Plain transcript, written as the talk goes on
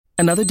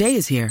Another day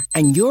is here,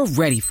 and you're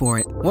ready for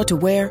it. What to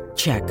wear?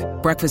 Check.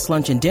 Breakfast,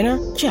 lunch, and dinner?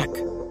 Check.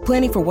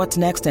 Planning for what's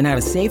next and how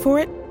to save for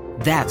it?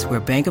 That's where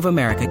Bank of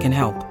America can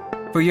help.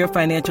 For your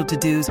financial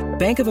to-dos,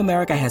 Bank of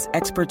America has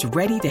experts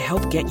ready to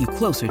help get you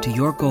closer to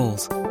your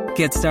goals.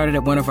 Get started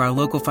at one of our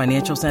local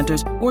financial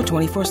centers or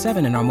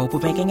 24/7 in our mobile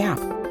banking app.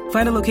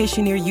 Find a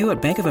location near you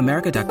at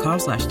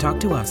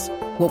bankofamerica.com/talktous.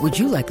 What would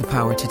you like the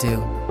power to do?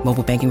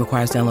 Mobile banking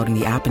requires downloading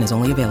the app and is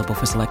only available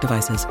for select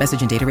devices.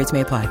 Message and data rates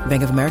may apply.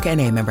 Bank of America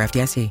N.A., member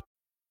FDIC.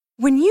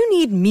 When you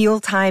need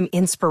mealtime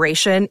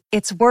inspiration,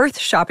 it's worth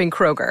shopping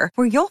Kroger,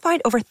 where you'll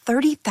find over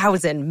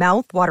 30,000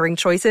 mouth-watering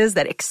choices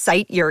that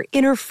excite your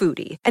inner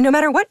foodie. And no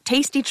matter what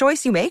tasty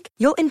choice you make,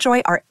 you'll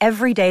enjoy our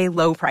everyday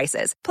low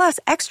prices, plus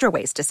extra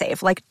ways to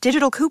save, like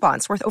digital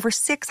coupons worth over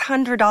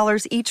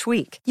 $600 each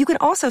week. You can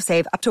also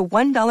save up to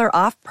 $1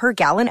 off per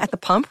gallon at the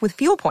pump with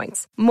fuel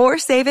points. More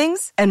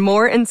savings and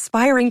more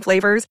inspiring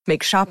flavors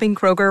make shopping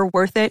Kroger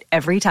worth it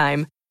every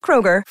time.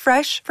 Kroger,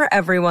 fresh for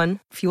everyone.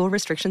 Fuel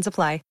restrictions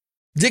apply.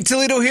 Dick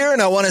Toledo here,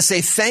 and I want to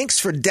say thanks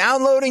for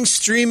downloading,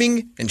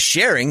 streaming, and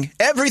sharing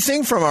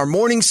everything from our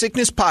Morning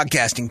Sickness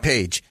podcasting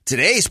page.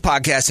 Today's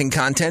podcasting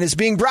content is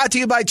being brought to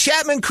you by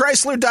Chapman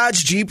Chrysler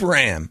Dodge Jeep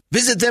Ram.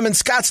 Visit them in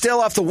Scottsdale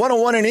off the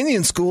 101 in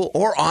Indian School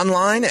or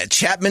online at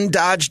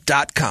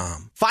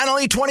chapmandodge.com.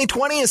 Finally,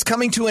 2020 is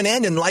coming to an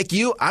end, and like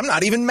you, I'm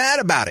not even mad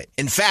about it.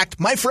 In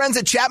fact, my friends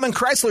at Chapman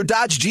Chrysler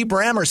Dodge Jeep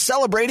Ram are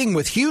celebrating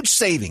with huge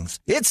savings.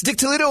 It's Dick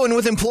Toledo, and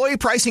with Employee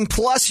Pricing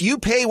Plus, you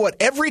pay what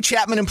every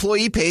Chapman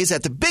employee pays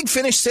at the Big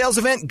Finish sales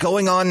event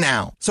going on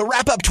now. So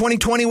wrap up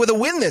 2020 with a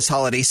win this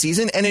holiday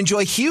season and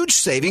enjoy huge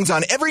savings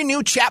on every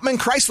new Chapman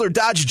Chrysler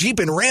Dodge Jeep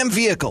and Ram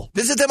vehicle.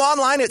 Visit them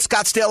online at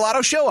Scottsdale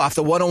Auto Show off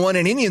the 101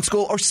 in Indian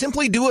School, or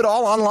simply do it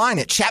all online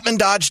at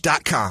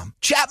chapmandodge.com.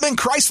 Chapman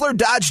Chrysler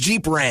Dodge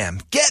Jeep Ram.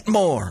 Get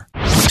more.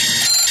 Rock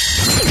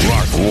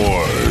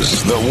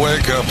Wars, the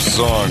wake-up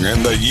song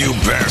and the you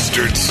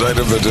bastard sight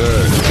of the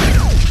day.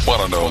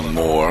 Want to know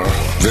more?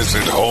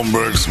 Visit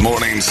Holmberg's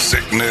Morning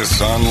Sickness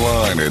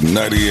online at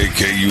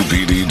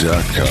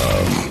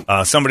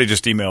 98kupd.com. Somebody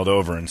just emailed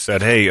over and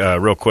said, hey,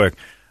 real quick,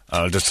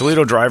 does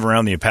Toledo drive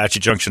around the Apache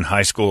Junction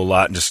High School a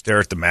lot and just stare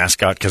at the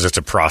mascot because it's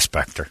a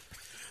prospector?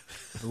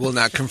 Will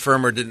not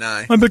confirm or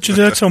deny. I bet you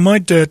that's how my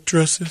dad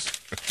dresses.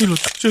 He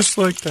looks just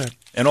like that.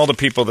 And all the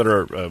people that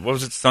are, what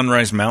was it,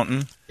 Sunrise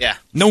Mountain? Yeah.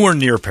 Nowhere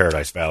near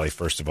Paradise Valley,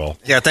 first of all.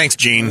 Yeah, thanks,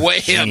 Gene.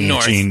 Way up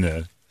north. Gene,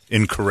 the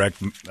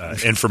incorrect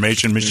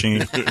information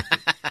machine.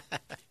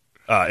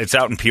 It's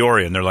out in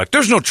Peoria, and they're like,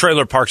 there's no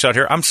trailer parks out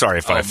here. I'm sorry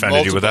if I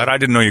offended you with that. I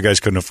didn't know you guys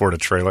couldn't afford a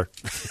trailer.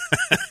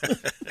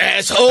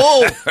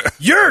 Asshole!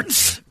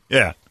 Yurts!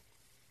 Yeah.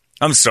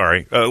 I'm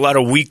sorry. A lot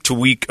of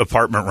week-to-week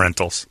apartment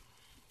rentals.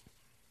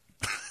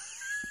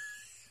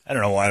 I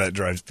don't know why that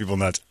drives people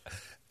nuts.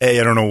 A,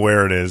 I don't know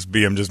where it is.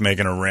 B, I'm just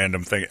making a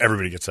random thing.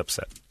 Everybody gets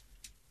upset.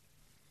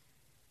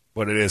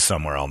 But it is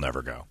somewhere I'll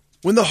never go.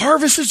 When the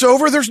harvest is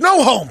over, there's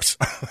no homes.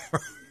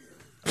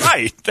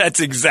 Right.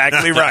 That's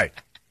exactly right.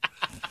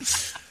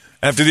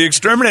 After the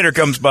exterminator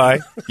comes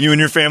by, you and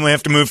your family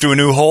have to move to a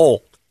new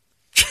hole.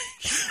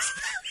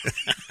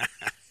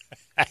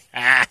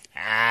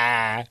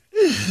 I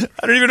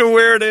don't even know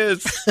where it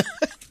is.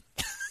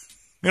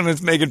 And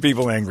it's making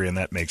people angry, and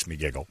that makes me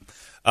giggle.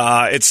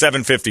 It's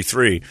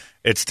 7:53.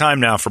 It's time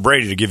now for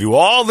Brady to give you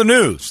all the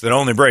news that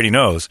only Brady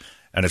knows,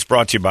 and it's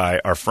brought to you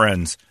by our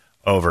friends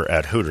over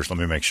at Hooters. Let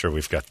me make sure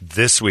we've got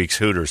this week's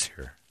Hooters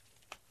here.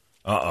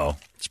 Uh-oh.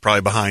 It's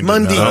probably behind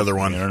Monday. Another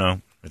one. I don't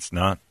know. It's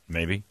not.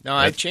 Maybe. No,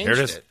 I changed Here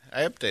it is. it.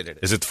 I updated it.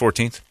 Is it the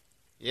 14th?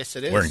 Yes,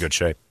 it is. We're in good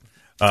shape.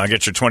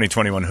 Get your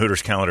 2021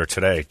 Hooters calendar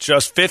today.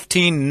 Just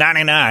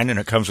 $15.99, and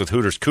it comes with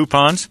Hooters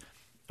coupons,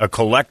 a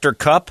collector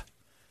cup,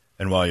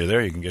 and while you're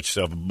there, you can get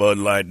yourself a Bud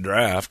Light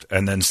draft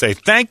and then say,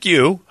 thank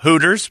you,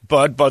 Hooters,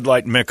 Bud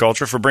Light, and Mick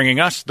Ultra, for bringing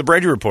us the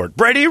Brady Report.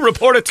 Brady,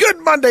 report it. Good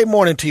Monday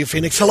morning to you,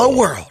 Phoenix. Hello,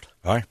 world.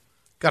 Hi.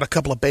 Got a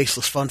couple of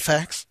baseless fun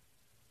facts.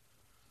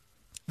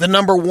 The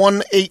number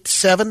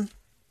 187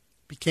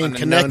 became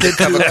connected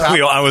to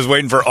the I was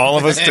waiting for all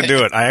of us to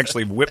do it. I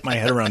actually whipped my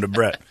head around to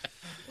Brett.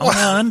 I'm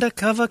an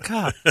undercover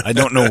cop. I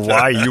don't know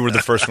why you were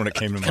the first one that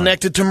came to mind.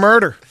 connected to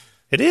murder.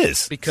 It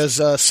is. Because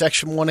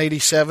Section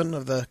 187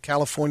 of the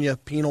California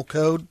Penal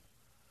Code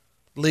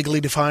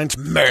legally defines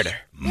murder.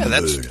 Yeah,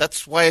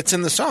 that's why it's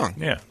in the song.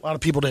 Yeah. A lot of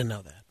people didn't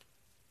know that.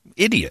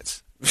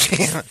 Idiots.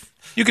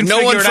 You can No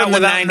figure one it from out the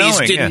without 90s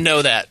knowing. didn't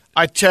know that.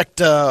 I checked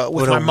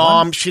with my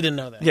mom. She didn't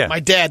know that. Yeah. My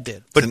dad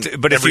did. But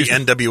if Every you,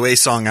 NWA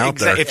song out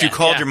there. if you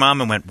called your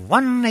mom and went,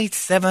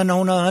 187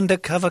 on an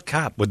undercover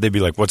cop, would they be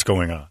like, what's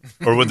going on?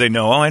 Or would they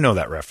know, oh, I know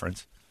that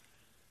reference?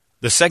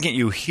 The second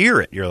you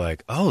hear it, you're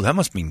like, oh, that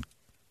must be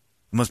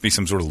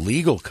some sort of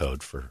legal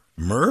code for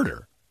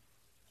murder.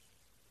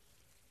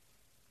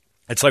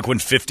 It's like when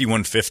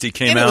 5150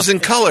 came And out. it was in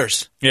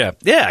colors. Yeah,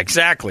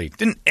 exactly.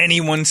 Didn't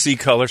anyone see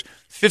colors?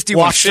 5150.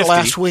 Watched it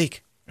last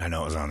week. I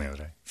know, it was on the other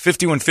day.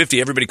 5150,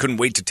 everybody couldn't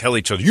wait to tell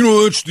each other, you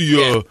know, that's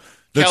the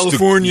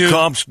California.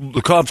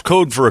 the cops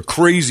code for a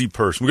crazy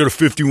person. We got a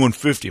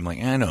 5150. I'm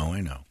like, I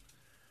know.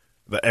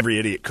 But every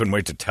idiot couldn't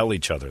wait to tell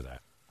each other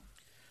that.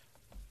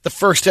 The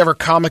first ever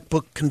comic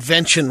book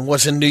convention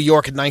was in New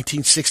York in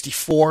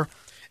 1964,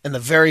 and the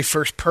very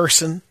first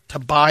person to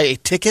buy a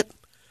ticket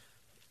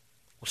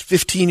was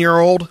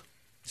 15-year-old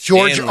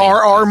George Stanley.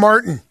 R.R.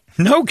 Martin.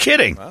 No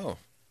kidding. Wow.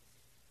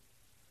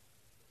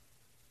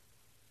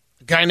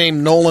 A guy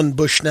named Nolan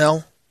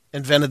Bushnell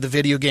invented the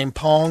video game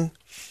Pong,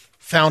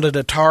 founded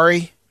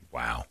Atari,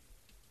 Wow.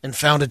 and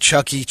founded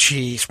Chuck E.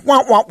 Cheese.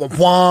 Wah, wah, wah,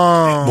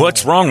 wah.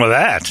 What's wrong with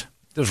that?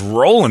 Just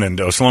rolling in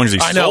dough as long as he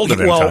I know. sold it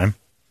in Well, time.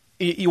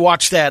 You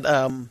watch that,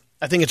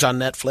 I think it's on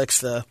Netflix,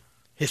 the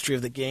history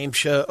of the game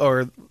show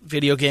or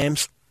video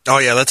games. Oh,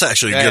 yeah, that's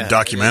actually a good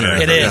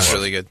documentary. It is. It's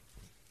really good.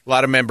 A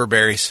lot of member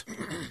berries.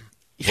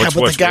 Yeah,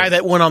 but the guy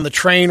that went on the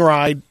train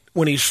ride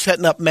when he's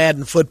setting up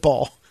Madden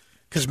football,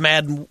 because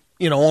Madden,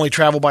 only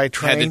travel by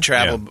train. Had to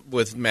travel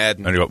with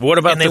Madden. Anyway, what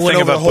about And the they went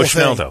thing over the about whole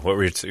Bushnell, thing. though? What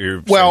were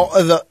you Well,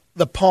 saying?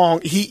 the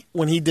Pong,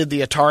 when he did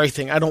the Atari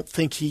thing, I don't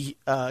think he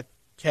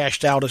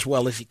cashed out as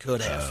well as he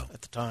could have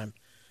at the time.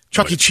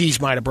 Chuck E. Cheese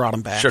might have brought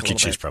him back. Chuck a E. little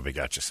Cheese bit. probably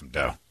got you some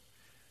dough.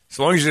 As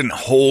long as you didn't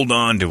hold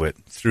on to it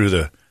through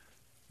the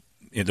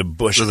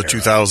Bush Through the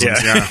era. 2000s,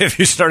 yeah. If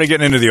you started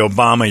getting into the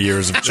Obama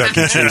years of Chuck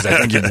E. Cheese, I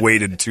think you've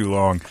waited too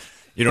long.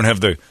 You don't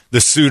have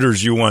the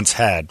suitors you once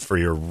had for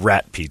your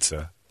rat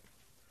pizza.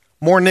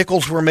 More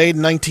nickels were made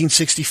in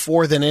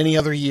 1964 than any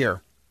other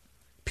year.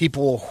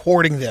 People were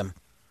hoarding them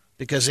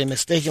because they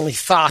mistakenly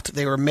thought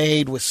they were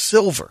made with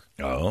silver.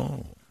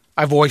 Oh.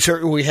 I've always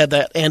heard we had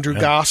that Andrew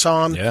Goss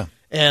on. Yeah.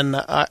 And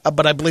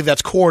but I believe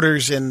that's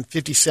quarters and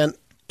 50-cent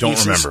Don't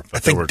pieces. remember. I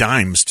think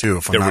dimes, too,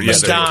 if I'm not They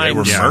mistaken.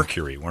 were Dimes.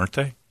 mercury, weren't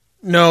they?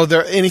 No,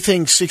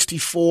 anything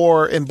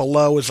 64 and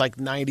below is like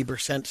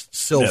 90%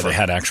 silver. Yeah, they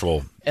had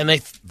actual and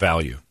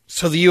value.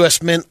 so the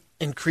U.S. Mint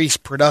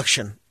increased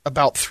production.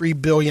 About 3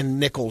 billion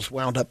nickels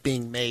wound up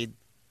being made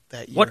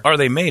that year. What are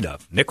they made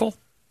of? Nickel?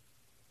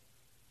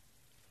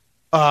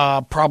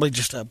 Probably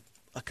just a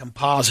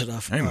composite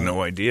of I have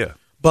no idea.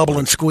 bubble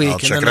and squeak, I'll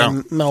and check then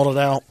it they melt it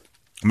out.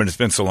 I mean, it's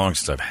been so long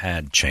since I've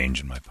had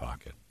change in my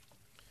pocket.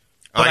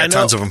 I got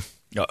tons of them.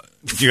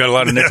 You got a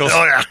lot of nickels?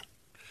 Oh, yeah.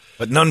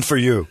 But none for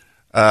you.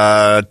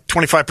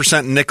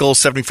 25% nickel,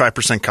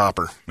 75%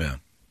 copper. Yeah.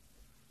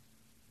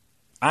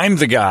 I'm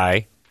the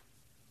guy,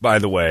 by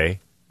the way,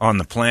 on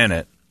the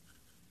planet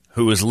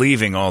who is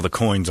leaving all the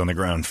coins on the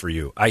ground for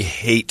you. I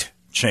hate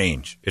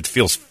change. It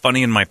feels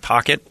funny in my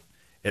pocket.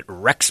 It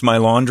wrecks my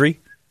laundry.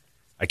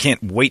 I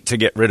can't wait to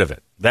get rid of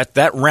it.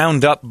 That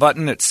round up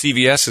button at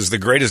CVS is the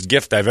greatest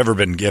gift I've ever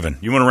been given.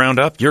 You want to round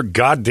up? You're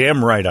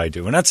goddamn right I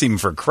do. And that's even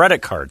for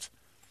credit cards.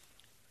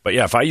 But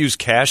yeah, if I use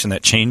cash and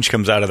that change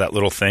comes out of that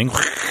little thing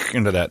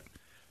into that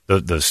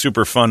the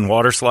super fun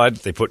water slide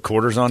that they put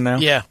quarters on now,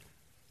 Yeah.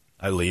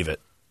 I leave it.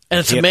 And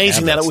it's Can't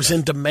amazing have that it was stuff.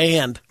 in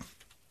demand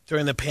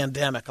during the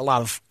pandemic, a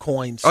lot of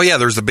coins. Oh, yeah,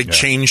 there was a big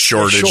change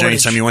shortage Shortage.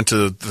 anytime you went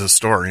to the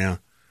store, yeah.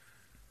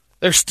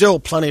 There's still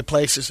plenty of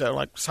places that are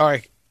like,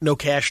 sorry, no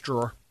cash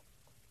drawer.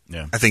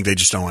 Yeah. I think they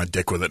just don't want to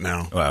dick with it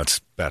now. Well, it's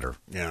better.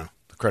 Yeah.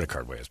 The credit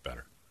card way is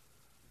better.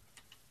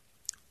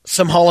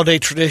 Some holiday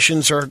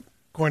traditions are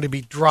going to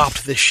be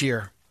dropped this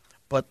year.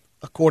 But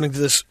according to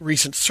this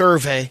recent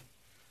survey,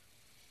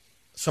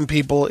 some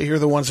people, here are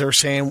the ones that are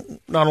saying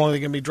not only are they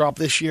going to be dropped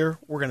this year,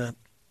 we're going to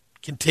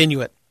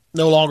continue it,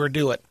 no longer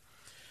do it.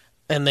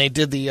 And they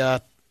did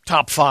the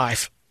top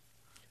 5.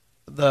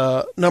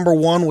 The number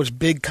 1 was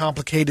big,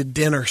 complicated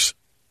dinners.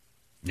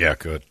 Yeah,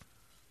 good.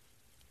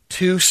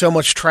 2, so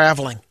much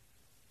traveling.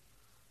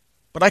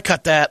 But I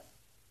cut that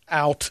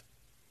out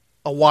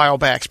a while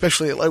back,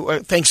 especially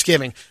at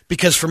Thanksgiving,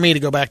 because for me to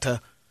go back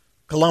to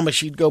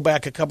Columbus, you'd go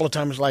back a couple of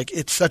times, like,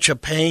 it's such a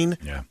pain.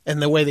 Yeah.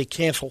 And the way they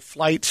cancel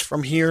flights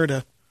from here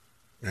to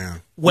Yeah. You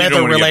don't wanna get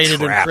weather-related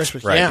and trapped,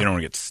 Christmas. Right, Yeah. you don't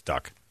want to get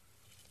stuck.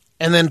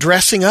 And then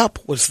dressing up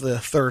was the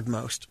third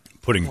most.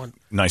 Putting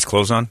nice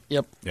clothes on?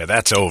 Yep. Yeah,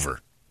 that's over.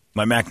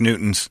 My Mac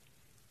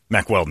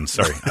Weldons,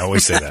 sorry. I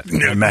always say that.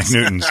 My Mac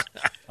Newtons.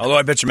 Although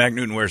I bet you Mac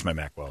Newton wears my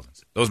Mac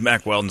Weldons. Those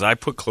Mac Weldons, I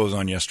put clothes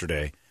on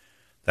yesterday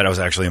that I was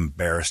actually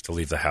embarrassed to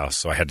leave the house,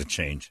 so I had to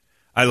change.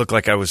 I looked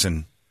like I was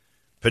in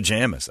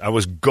pajamas. I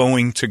was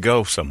going to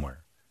go somewhere.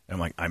 And I'm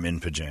like, I'm in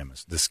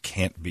pajamas. This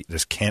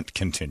can't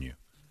continue.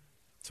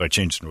 So I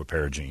changed into a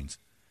pair of jeans.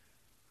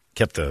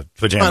 Kept the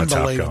pajama top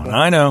Unbelievable. going.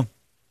 I know.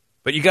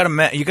 But you got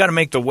to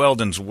make the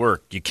Weldons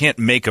work. You can't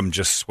make them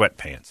just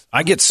sweatpants.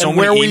 I get so And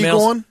many where were emails. you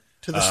going?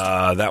 To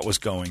the That was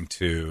going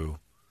to.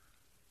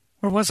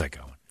 Where was I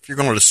going? If you're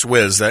going to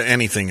Swizz,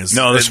 anything is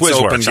No, the it's Swizz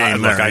open works.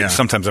 game there. yeah.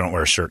 Sometimes I don't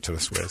wear a shirt to the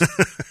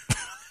Swizz.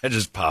 I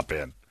just pop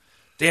in.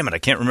 Damn it! I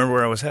can't remember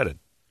where I was headed.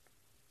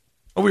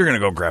 Oh, we were going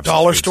to go grab some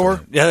Dollar food store?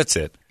 somewhere. Yeah, that's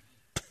it.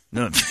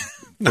 No,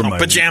 No,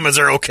 pajamas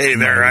are okay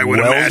there, I would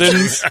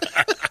Weldons.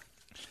 imagine.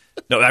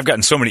 No, I've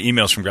gotten so many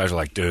emails from guys who are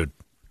like, dude,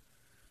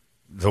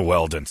 the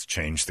Weldons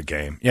changed the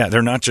game. Yeah,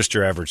 they're not just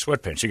your average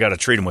sweatpants. You got to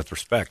treat them with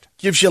respect.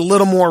 gives you a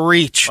little more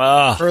reach.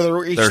 Further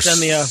reach There's- than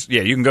the...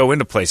 yeah, you can go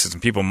into places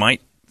and people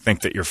might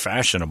think that you're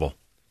fashionable.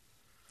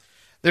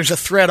 There's a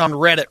thread on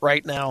Reddit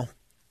right now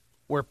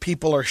where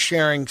people are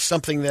sharing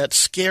something that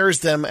scares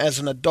them as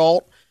an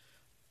adult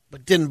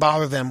but didn't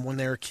bother them when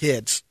they were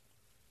kids.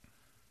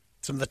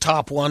 Some of the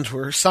top ones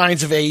were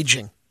signs of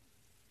aging.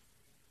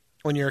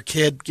 When you're a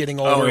kid, getting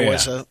older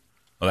was a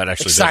that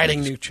actually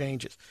exciting new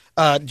changes.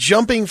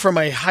 Jumping from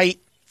a height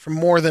from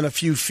more than a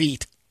few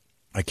feet.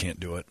 I can't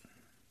do it.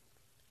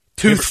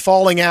 Tooth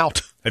falling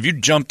out. Have you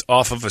jumped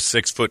off of a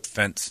 6-foot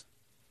fence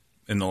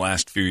in the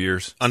last few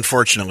years?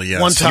 Unfortunately,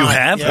 yes. One time. You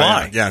have? Yeah.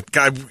 Why? Yeah,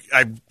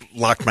 I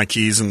locked my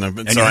keys so you I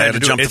had had to to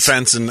do jump it. the It's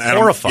fence and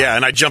horrifying.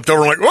 and I jumped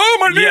over and oh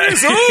my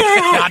knees!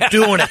 Oh! Not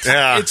doing it.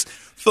 Yeah,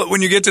 But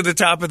when you get to the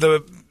top of the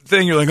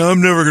thing, you're like,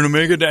 I'm never going to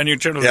make it down. You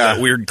turn to that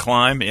weird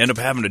climb. You end up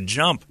having to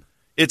jump.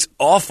 It's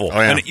awful. Oh,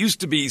 yeah. And it used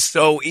to be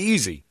so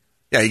easy.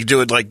 yeah. You could do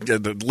it like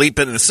the leap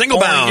it in a single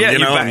bound, Yeah, you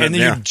know, and then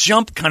you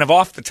jump kind of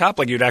off the top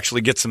like you'd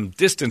actually get some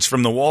distance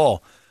from the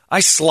wall. I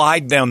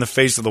slide down the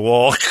face of the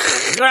wall.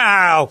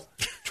 Wow.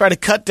 Try to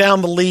cut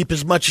down the leap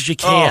as much as you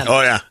can.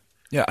 Oh yeah.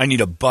 Yeah, I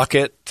need a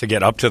bucket to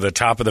get up to the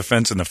top of the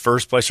fence in the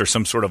first place or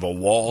some sort of a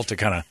wall to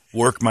kind of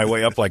work my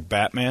way up like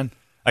Batman.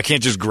 I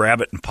can't just grab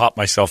it and pop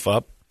myself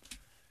up.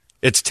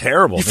 It's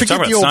terrible. You They're forget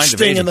talking the about old signs of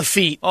sting aging. in the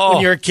feet Oh.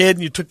 when you're a kid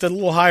and you took the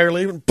little higher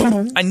leap. And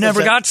boom, I never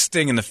What's that? got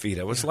sting in the feet.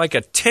 I was like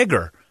a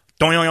tigger.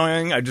 Doing,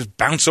 I just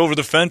bounce over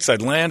the fence.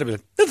 I'd land. I'd be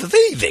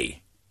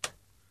like,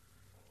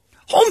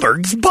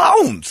 Holmberg's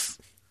bones.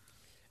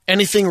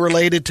 Anything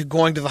related to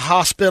going to the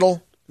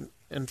hospital.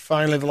 And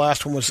finally, the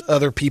last one was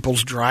other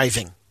people's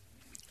driving.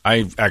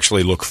 I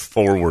actually look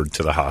forward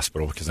to the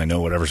hospital because I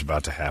know whatever's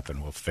about to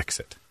happen will fix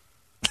it.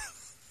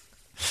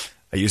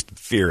 I used to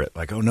fear it.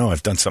 Like, oh no,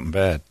 I've done something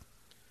bad.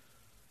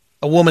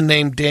 A woman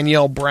named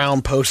Danielle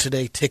Brown posted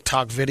a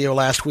TikTok video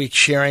last week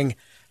sharing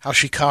how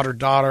she caught her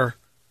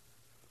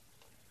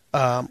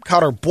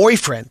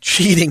boyfriend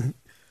cheating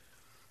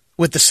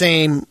with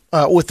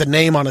the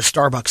name on a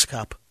Starbucks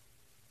cup.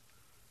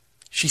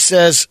 She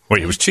says, Wait,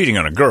 he was cheating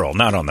on a girl,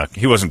 not on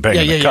he wasn't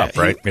banging Yeah, the yeah, cup,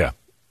 yeah. right? Yeah.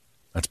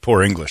 That's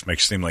poor English.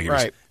 Makes it seem like he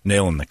was Right.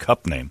 nailing the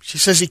cup name. She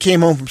says he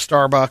came home from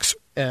Starbucks,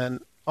 and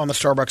on the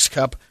Starbucks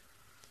cup,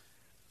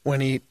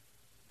 when he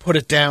put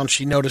it down,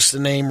 she noticed the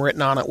name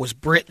written on it was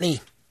Brittany,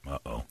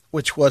 Uh-oh.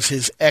 which was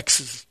his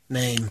ex's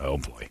name. Oh,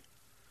 boy.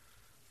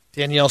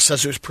 Danielle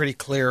says it was pretty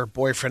clear her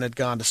boyfriend had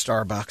gone to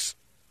Starbucks,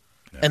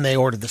 and they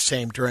ordered the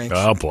same drinks.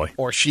 Oh, boy.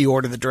 Or she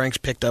ordered the drinks,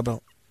 picked up.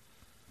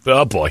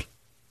 Oh, boy.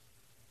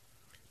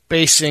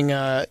 Basing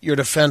your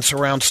defense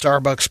around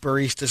Starbucks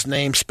barista's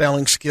name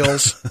spelling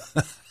skills,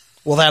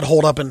 will that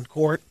hold up in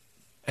court?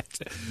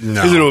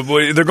 No.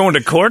 They're going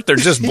to court? They're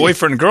just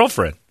boyfriend and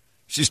girlfriend.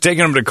 She's taking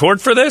them to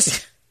court for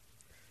this?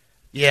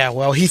 Yeah,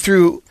 well, she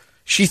threw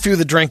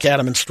the drink at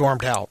him and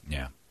stormed out.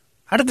 Yeah.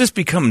 How did this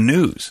become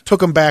news?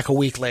 Took him back a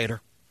week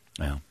later.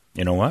 Well,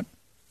 you know what?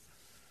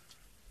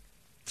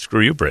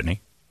 Screw you,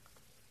 Brittany.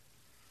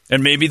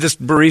 And maybe this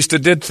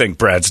barista did think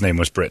Brad's name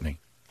was Brittany.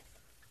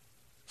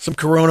 Some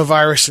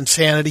coronavirus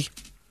insanity.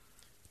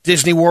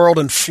 Disney World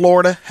in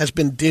Florida has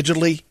been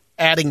digitally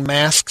adding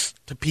masks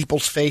to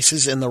people's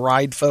faces in the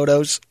ride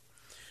photos.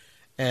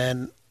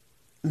 And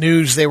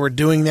news they were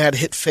doing that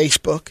hit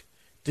Facebook.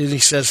 Disney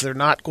says they're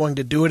not going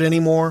to do it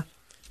anymore.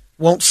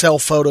 Won't sell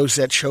photos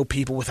that show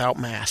people without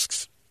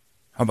masks.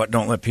 How about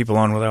don't let people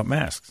on without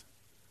masks?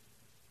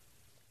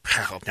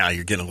 Well, now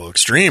you're getting a little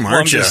extreme, Well, I'm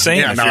aren't you? just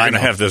saying, Yeah, if no, you're I going to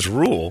know. have this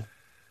rule,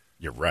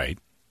 you're right.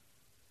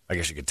 I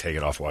guess you could take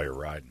it off while you're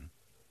riding.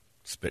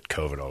 Spit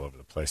COVID all over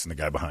the place and the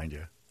guy behind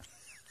you.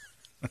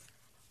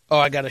 Oh,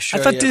 I got to show I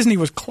you. thought Disney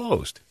was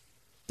closed.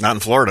 Not in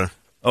Florida.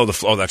 Oh,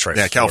 that's right.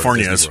 Yeah,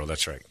 California Disney is. World,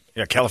 that's right.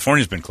 Yeah,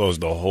 California's been closed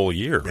the whole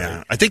year. Right?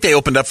 Yeah, I think they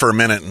opened up for a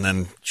minute and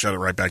then shut it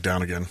right back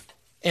down again.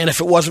 And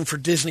if it wasn't for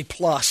Disney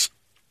Plus,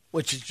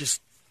 which is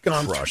just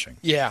gone. Crushing.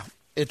 Yeah,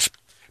 it's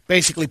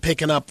basically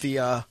picking up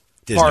the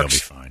Disney will parks.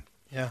 be fine.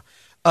 Yeah.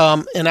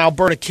 In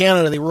Alberta,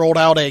 Canada, they rolled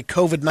out a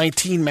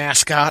COVID-19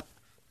 mascot.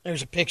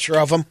 There's a picture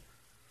of him.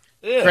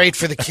 Great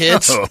for the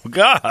kids. Oh,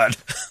 God.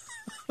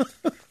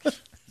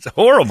 It's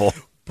horrible.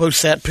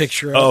 Post that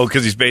picture. Oh,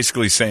 because he's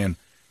basically saying,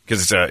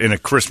 because it's in a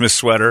Christmas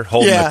sweater,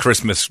 holding Yeah. a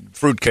Christmas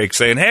fruitcake,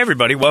 saying, hey,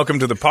 everybody, welcome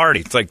to the party.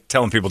 It's like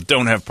telling people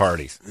don't have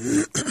parties.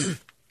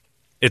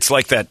 It's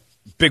like that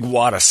big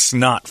wad of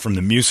snot from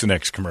the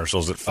Mucinex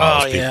commercials that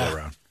follows people yeah.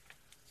 around.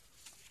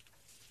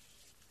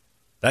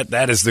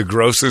 That is the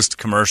grossest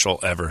commercial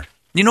ever.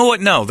 You know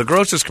what? No, the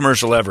grossest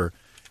commercial ever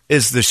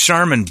is the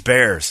Charmin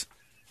Bears.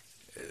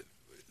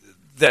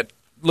 That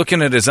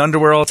looking at his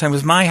underwear all the time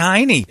was my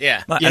hiney.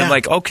 Yeah. And I'm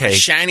like, okay.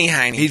 Shiny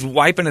hiney. He's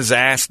wiping his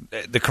ass.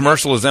 The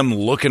commercial is them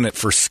looking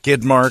for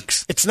skid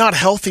marks. It's not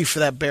healthy for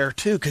that bear,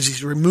 too, because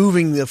he's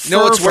removing the fur.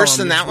 No, it's worse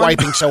from him. than He's that one.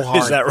 wiping so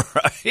hard. Is that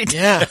right?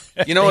 Yeah.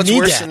 You know They what's need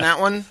worse than that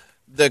one?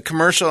 The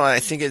commercial, I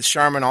think it's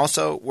Charmin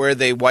also, where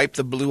they wipe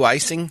the blue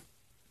icing.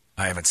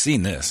 I haven't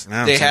seen this. I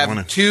don't They see have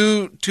one.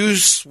 two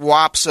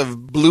swaps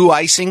of blue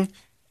icing,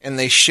 and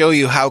they show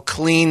you how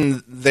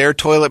clean their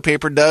toilet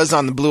paper does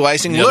on the blue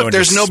icing. The other Look, one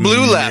there's just no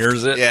blue left.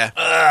 smears it. Yeah,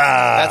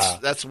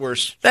 that's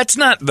worse. That's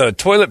not the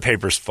toilet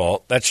paper's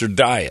fault. That's your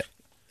diet.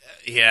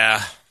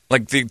 Yeah,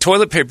 Like, the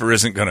toilet paper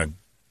isn't going to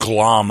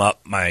glom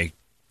up my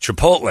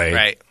Chipotle.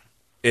 right.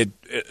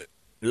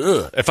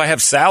 If I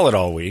have salad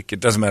all week, it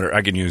doesn't matter.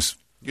 I can use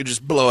You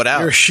just blow it out.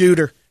 You're a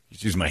shooter.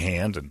 my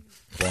hand and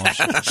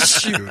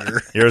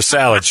Shooter. You're a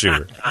salad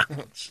shooter.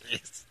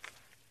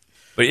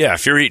 But yeah,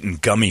 if you're eating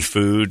gummy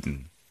food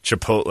and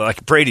Chipotle,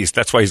 like Brady's,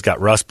 that's why he's got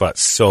rust butt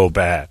so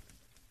bad.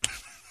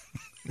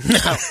 No.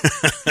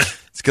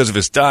 It's because of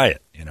his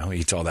diet. You know,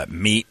 he eats all that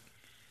meat.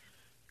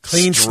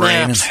 Clean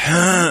snaps.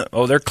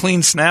 Oh, they're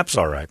clean snaps,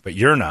 all right, but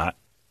you're not.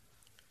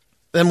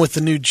 Then with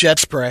the new jet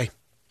spray.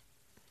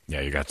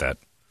 Yeah, you got that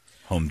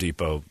Home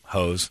Depot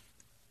hose.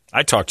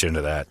 I talked you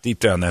into that. Deep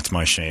down, that's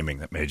my shaming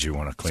that made you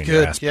want to clean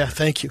your ass. Good. Yeah,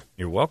 thank you.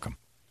 You're welcome.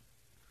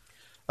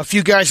 A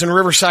few guys in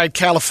Riverside,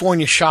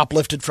 California,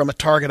 shoplifted from a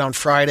Target on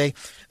Friday,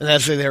 and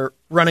as they were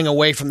running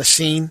away from the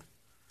scene,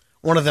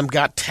 one of them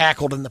got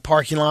tackled in the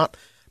parking lot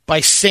by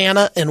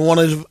Santa and one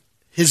of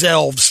his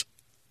elves.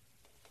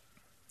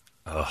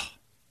 Ugh.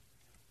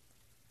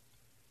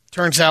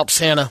 Turns out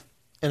Santa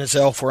and his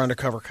elf were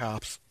undercover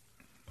cops.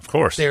 Of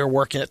course. They were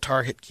working at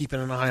Target,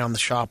 keeping an eye on the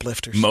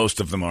shoplifters. Most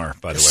of them are,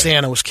 by the way.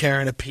 Santa was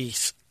carrying a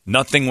piece.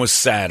 Nothing was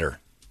sadder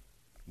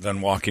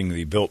than walking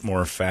the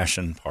Biltmore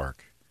Fashion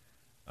Park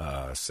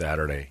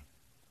Saturday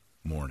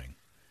morning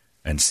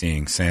and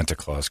seeing Santa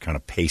Claus kind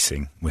of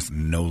pacing with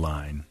no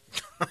line.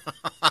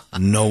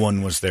 No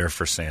one was there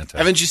for Santa.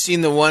 Haven't you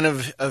seen the one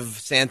of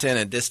Santa in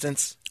a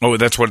distance? Oh,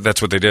 that's what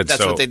they did.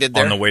 That's so what they did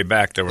there? On the way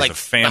back, there was Like a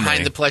family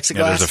behind the plexiglass?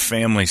 Yeah, there's a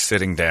family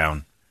sitting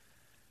down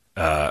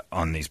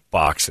on these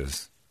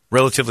boxes.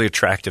 Relatively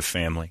attractive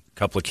family,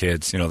 couple of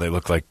kids. You know, they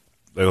look like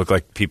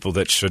people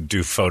that should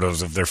do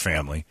photos of their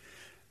family.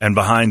 And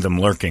behind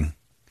them, lurking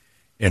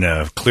in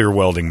a clear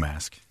welding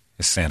mask,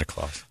 is Santa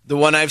Claus. The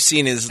one I've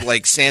seen is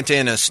like Santa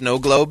in a snow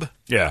globe.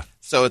 Yeah.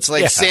 So it's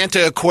like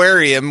Santa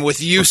Aquarium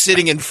with you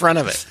sitting in front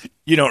of it.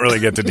 You don't really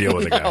get to deal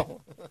with the guy.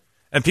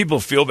 And people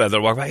feel bad. They'll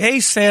walk by,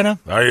 hey, Santa,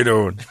 how you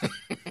doing?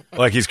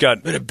 Like he's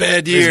got... Been a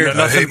bad year.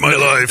 I hate my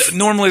life.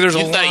 Normally there's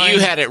You a thought line. you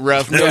had it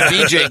rough. No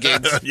DJ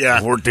gigs. Yeah.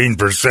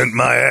 14%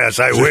 my ass,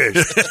 I wish.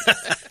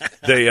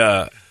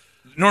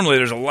 Normally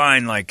there's a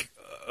line like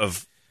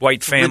of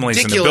white families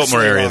in the Ridiculously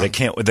Biltmore area.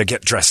 long. They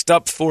get dressed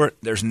up for it.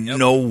 There's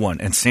no one.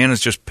 And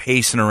Santa's just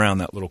pacing around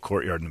that little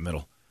courtyard in the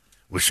middle.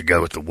 Wish the guy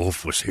with the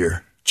wolf was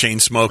here. Chain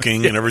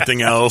smoking and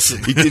everything else.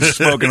 He keeps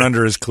smoking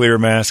under his clear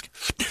mask.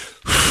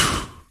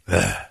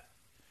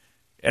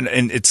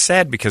 And it's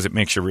sad because it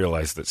makes you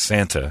realize that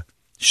Santa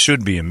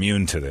should be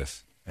immune to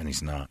this, and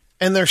he's not.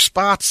 And there's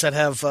spots that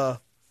have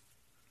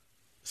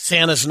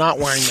Santa's not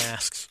wearing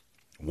masks.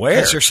 Where?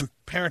 Because there's some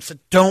parents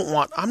that don't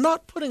want... I'm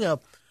not putting a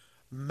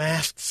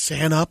masked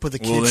Santa up with a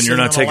kid. Well, then you're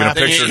not taking a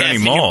picture at any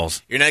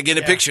malls. You're not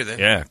getting a picture then.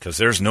 Yeah, because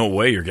there's no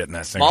way you're getting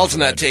that thing. Mall's off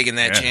not of taking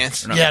that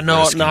chance. they're Yeah, no,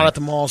 risking not it. at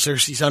the malls.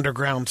 There's these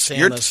underground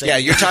Santas.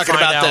 You're talking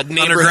about the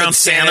neighborhood underground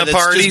Santa Santa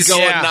that's parties? just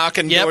going Yeah.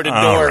 knocking Yep. door to door.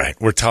 All right,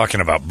 we're talking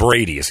about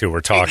Brady is who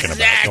we're talking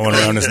Exactly. about.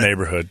 Going around his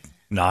neighborhood,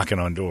 knocking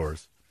on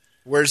doors.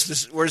 Where's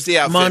the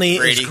outfit, Money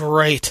Brady? is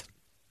great.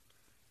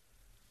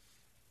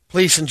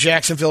 Police in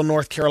Jacksonville,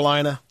 North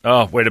Carolina.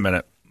 Oh, wait a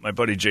minute. My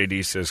buddy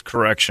JD says,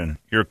 correction,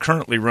 you're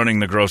currently running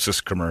the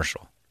grossest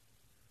commercial.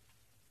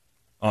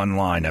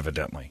 Online,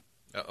 evidently.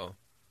 Uh-oh.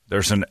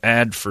 There's an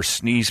ad for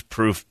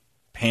sneeze-proof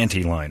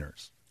panty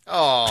liners.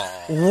 Oh.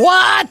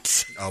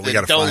 What? Oh, we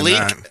got to Don't find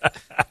leak. that.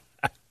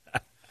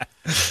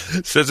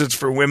 Says it's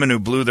for women who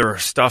blew their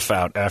stuff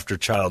out after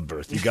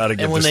childbirth. You got to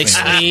get And when this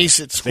they thing. sneeze,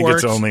 it I think it's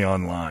squirts. only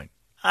online.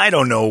 I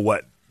don't know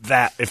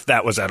if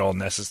that was at all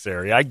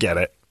necessary. I get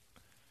it.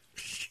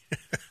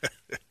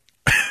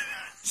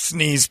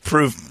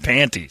 Sneeze-proof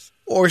panties.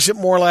 Or is it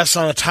more or less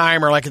on a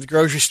timer, like at the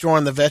grocery store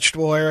in the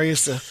vegetable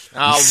areas?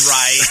 All right.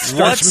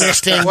 Starts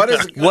misting.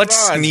 What's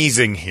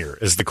sneezing here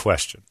is the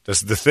question.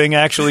 Does the thing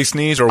actually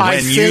sneeze, or I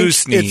when think you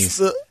sneeze,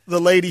 it's the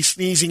lady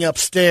sneezing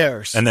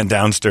upstairs. and then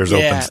downstairs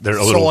opens? They're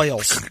a little.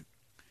 soils.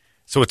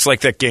 So it's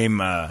like that game.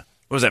 What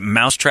was that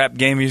mousetrap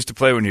game you used to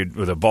play when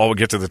the ball would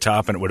get to the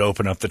top and it would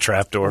open up the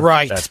trap door?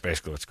 Right. That's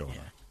basically what's going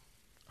on.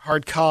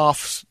 Hard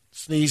coughs,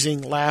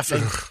 sneezing,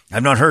 laughing.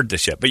 I've not heard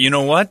this yet, but you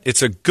know what?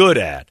 It's a good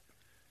ad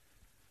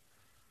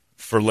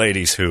for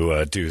ladies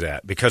who do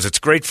that, because it's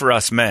great for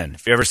us men.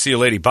 If you ever see a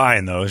lady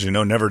buying those, you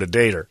know never to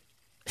date her.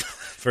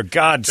 For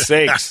God's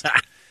sakes.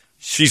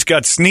 She's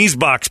got sneeze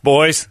box,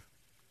 boys.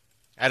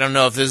 I don't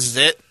know if this is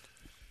it.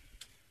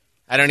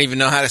 I don't even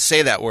know how to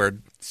say that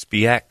word.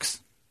 SPX.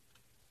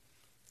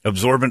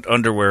 Absorbent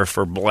underwear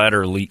for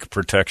bladder leak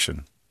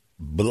protection.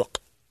 Bluck.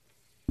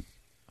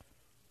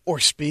 Or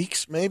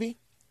speaks, maybe?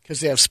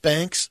 Because they have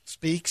Spanx,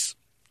 speaks.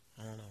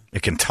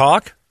 It can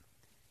talk?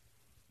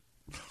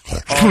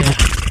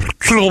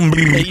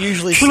 They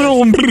usually say,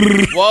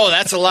 Whoa,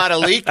 that's a lot of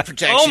leak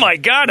protection. Oh, my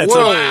God.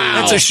 Whoa.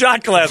 That's a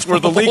shot glass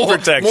worth of leak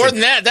protection. More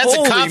than that. That's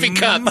Holy a coffee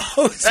cup.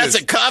 Moses. That's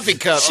a coffee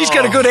cup. She's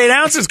got a good 8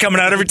 ounces coming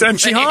out every time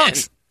she Man.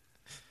 honks.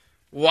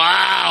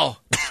 Wow.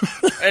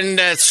 And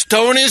that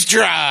stone is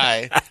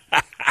dry.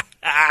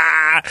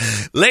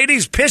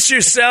 Ladies, piss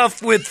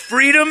yourself with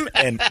freedom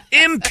and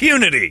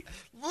impunity.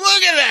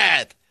 Look at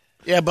that.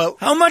 yeah, but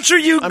How much are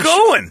you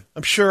going?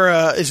 I'm sure,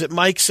 is it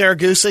Mike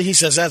Saragusa? He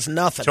says that's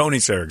nothing. Tony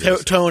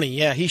Saragusa. Tony,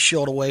 yeah, he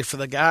shilled away for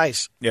the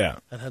guys Yeah.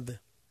 that had the...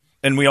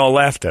 And we all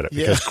laughed at it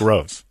because Yeah.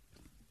 gross.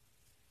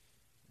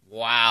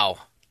 Wow.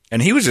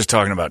 And he was just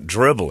talking about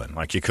dribbling,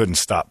 like you couldn't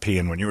stop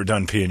peeing. When you were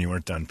done peeing, you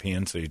weren't done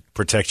peeing, so you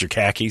protect your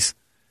khakis.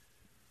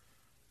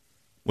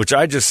 Which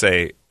I just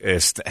say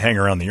is hang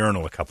around the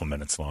urinal a couple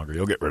minutes longer.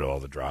 You'll get rid of all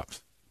the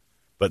drops.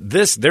 But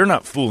this, they're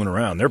not fooling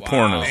around. They're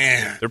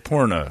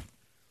pouring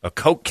a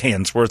Coke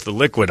can's worth of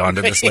liquid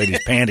onto this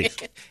lady's panties.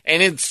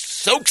 And it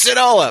soaks it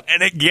all up.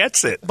 And it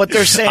gets it. But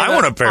they're saying I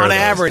want a pair on of those.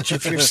 average,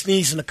 if you're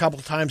sneezing a couple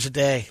times a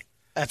day,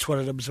 that's what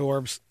it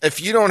absorbs.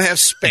 If you don't have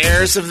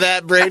spares of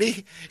that,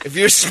 Brady, if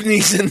you're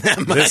sneezing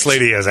that much. This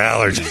lady has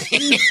allergies.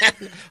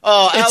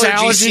 It's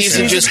allergy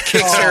season just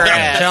kicks her I'm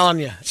ass. telling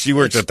you. She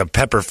worked at the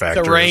pepper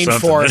factory.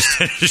 The or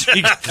something.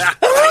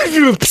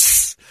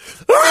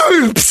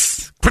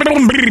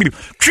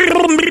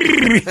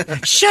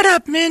 Shut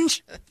up,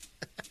 Minge.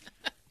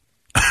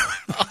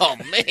 Oh,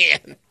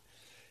 man.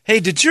 Hey,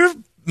 did your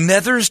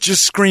nethers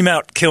just scream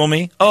out, kill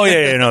me? Oh,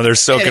 yeah, no, they're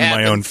soaking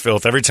my own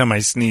filth. Every time I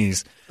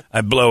sneeze,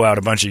 I blow out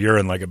a bunch of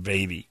urine like a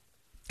baby.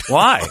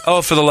 Why?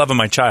 Oh, for the love of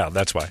my child.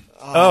 That's why.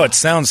 Oh, it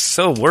sounds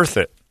so worth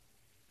it.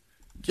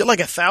 Get like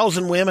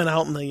 1,000 women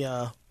out in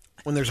the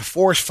when there's a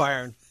forest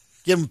fire and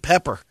give them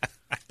pepper.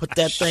 Put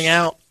that thing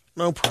out.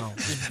 No problem.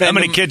 How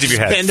many kids have you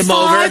had? Bend them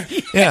over.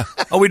 Yeah.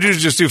 All we do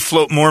is just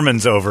float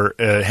Mormons over,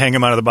 hang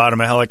them out of the bottom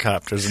of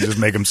helicopters, and just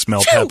make them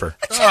smell pepper.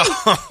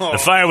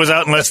 The fire was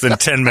out in less than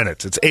 10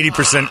 minutes. It's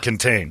 80%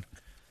 contained.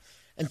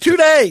 In 2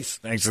 days.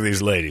 Thanks to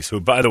these ladies, who,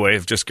 by the way,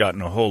 have just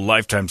gotten a whole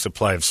lifetime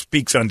supply of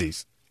Speaks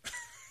Undies.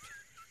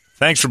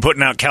 Thanks for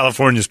putting out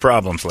California's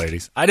problems,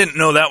 ladies. I didn't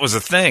know that was a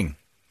thing.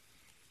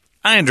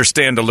 I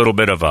understand a little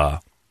bit of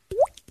one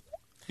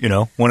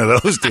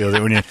of those deals.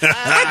 When you,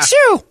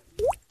 Achoo!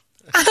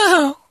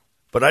 Oh.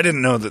 But I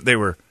didn't know that they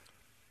were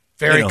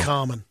very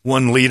common.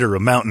 1 liter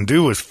of Mountain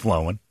Dew was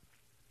flowing.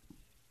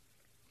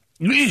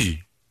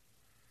 Eee.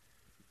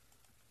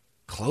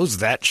 Close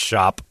that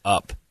shop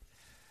up.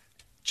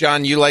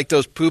 John, you like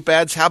those poop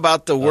ads? How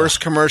about the worst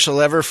commercial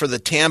ever for the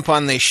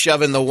tampon they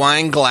shove in the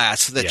wine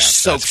glass that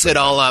soaks it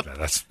all up?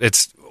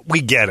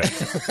 We get it.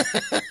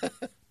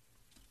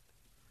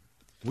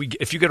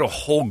 If you get a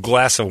whole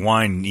glass of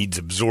wine needs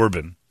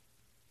absorbing.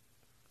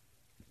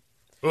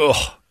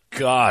 Oh,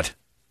 God.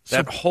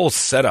 That whole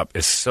setup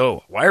is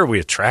so... Why are we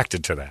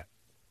attracted to that?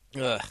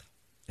 Ugh.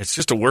 It's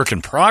just a work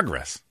in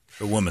progress,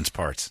 the woman's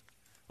parts.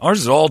 Ours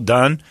is all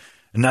done.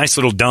 A nice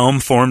little dome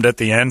formed at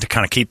the end to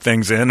kind of keep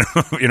things in.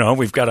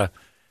 We've got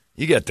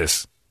you get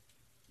this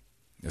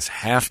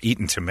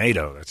half-eaten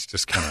tomato that's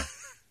just kind of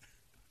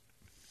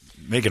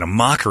making a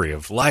mockery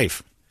of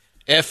life.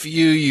 F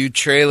you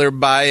trailer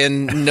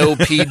buying, no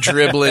pee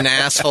dribbling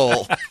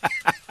asshole.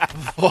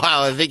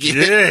 Wow, I think you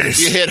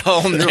hit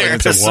home there.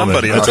 That's a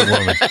woman.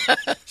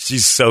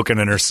 She's soaking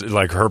in her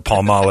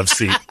Palmolive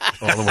seat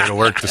all the way to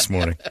work this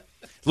morning. A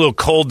little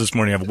cold this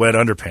morning. I have wet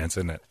underpants,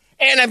 isn't it?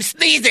 And I'm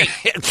sneezing.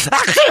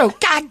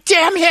 God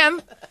damn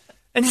him.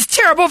 And his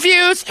terrible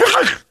views.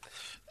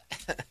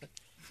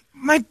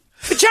 My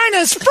vagina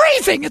is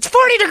freezing. It's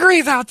 40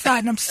 degrees outside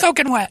and I'm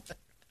soaking wet.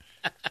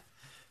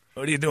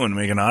 What are you doing?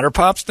 Making otter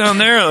pops down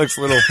there? It looks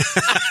a little... What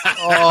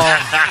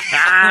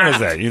is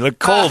that? You look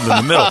cold in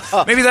the middle.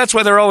 Maybe that's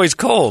why they're always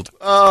cold.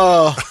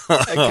 Oh,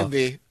 that could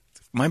be.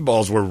 My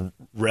balls were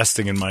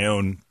resting in my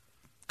own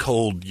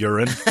cold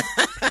urine.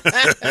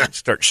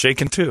 Start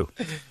shaking, too.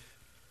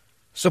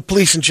 So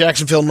police in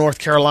Jacksonville, North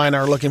Carolina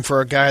are looking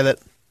for a guy that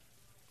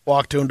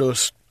walked into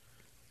his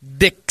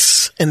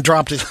Dick's and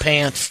dropped his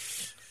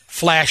pants,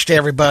 flashed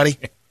everybody.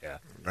 Yeah,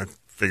 I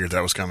figured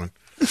that was coming.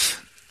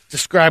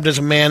 Described as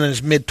a man in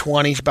his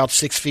mid-20s, about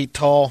 6 feet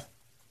tall.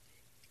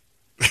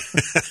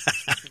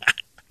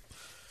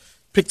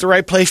 Picked the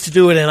right place to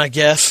do it in, I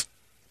guess.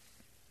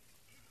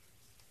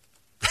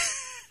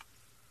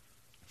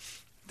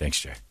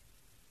 Thanks, Jay.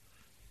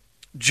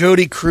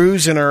 Jody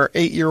Cruz and her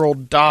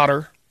 8-year-old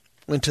daughter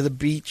went to the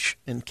beach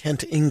in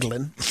Kent,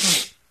 England.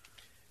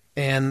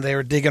 And they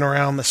were digging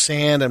around the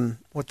sand, and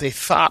what they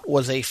thought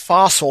was a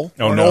fossil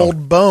or an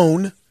old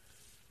bone.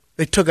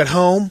 They took it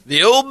home.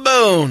 The old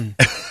bone.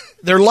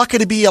 They're lucky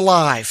to be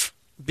alive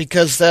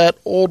because that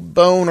old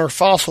bone or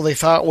fossil they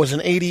thought was an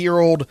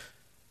 80-year-old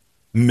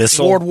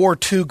missile World War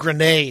II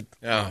grenade.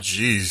 Oh,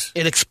 jeez.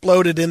 It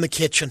exploded in the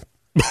kitchen.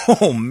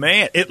 Oh,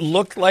 man. It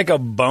looked like a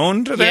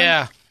bone to them?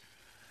 Yeah.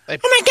 Oh,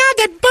 my God,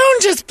 that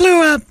bone just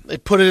blew up. They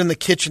put it in the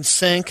kitchen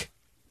sink.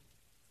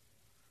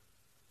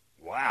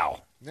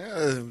 Wow.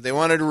 Yeah, they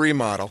wanted to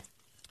remodel.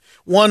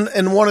 One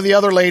of the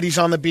other ladies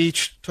on the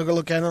beach took a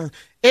look at it.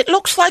 It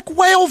looks like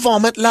whale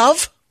vomit,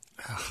 love.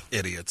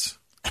 Idiots.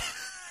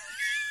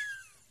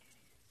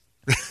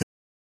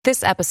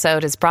 This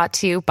episode is brought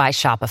to you by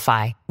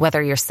Shopify.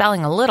 Whether you're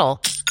selling a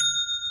little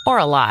or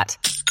a lot,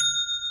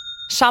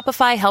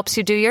 Shopify helps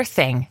you do your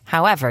thing,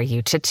 however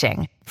you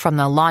cha-ching. From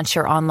the launch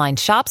your online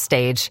shop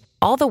stage,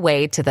 all the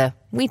way to the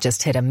we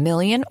just hit 1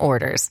 million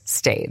orders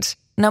stage.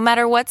 No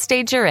matter what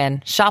stage you're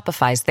in,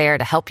 Shopify's there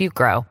to help you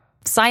grow.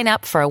 Sign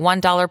up for a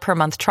 $1 per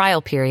month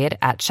trial period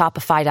at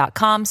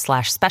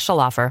shopify.com/special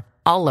offer,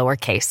 all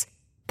lowercase.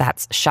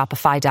 That's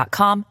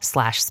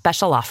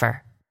shopify.com/special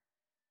offer.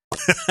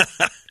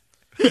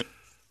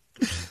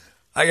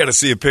 I got to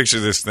see a picture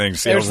of this thing.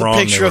 See There's how the wrong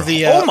picture they were. of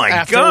the oh my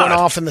after God! it went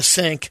off in the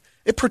sink.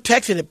 It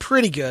protected it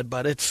pretty good,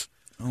 but it's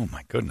Oh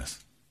my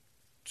goodness!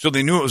 So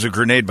they knew it was a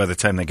grenade by the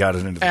time they got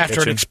it into the after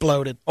kitchen. it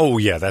exploded. Oh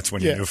yeah, that's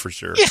when you Yeah. knew for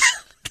sure. Yeah.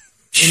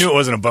 You knew it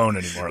wasn't a bone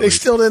anymore. At They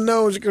least. still didn't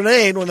know it was a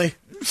grenade when they.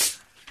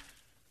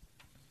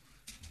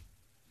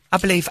 I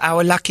believe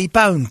our lucky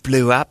bone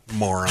blew up.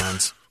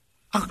 Morons.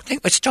 I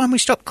think it's time we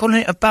stopped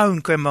calling it a bone,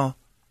 Grandma.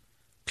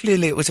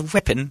 Clearly it was a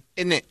weapon.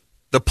 Isn't it?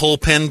 The pull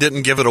pin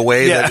didn't give it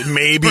away Yeah. that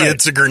maybe Right.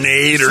 it's a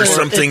grenade or So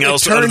something it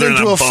else turned other than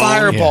into a a bone.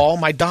 fireball.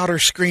 My daughter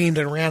screamed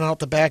and ran out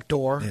the back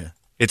door. Yeah.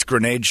 It's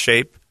grenade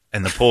shape,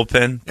 and the pull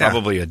pin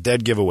probably a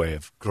dead giveaway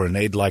of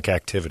grenade-like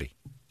activity.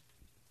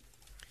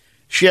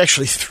 She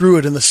actually threw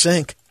it in the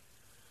sink.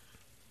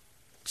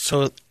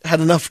 So it had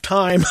enough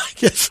time, I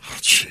guess. Oh,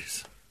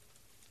 jeez.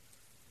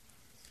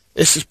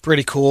 This is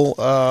pretty cool.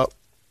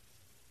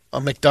 A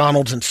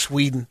McDonald's in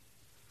Sweden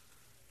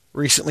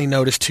recently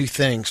noticed two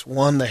things.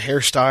 One, the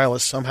hairstyle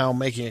is somehow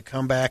making a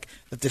comeback,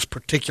 that this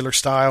particular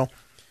style,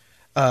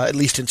 at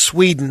least in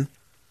Sweden,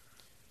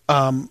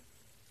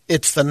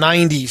 it's the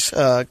 90s,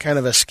 kind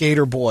of a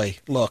skater boy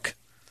look.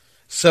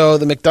 So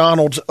the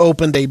McDonald's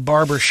opened a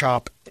barber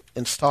shop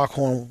in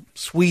Stockholm,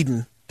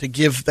 Sweden, to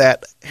give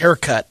that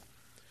haircut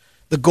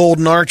the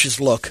Golden Arches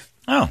look.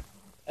 Oh.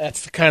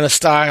 That's the kind of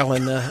style,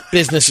 and the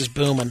business is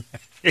booming.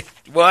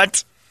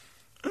 What?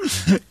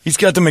 He's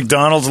got the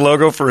McDonald's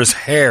logo for his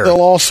hair.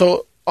 They'll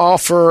also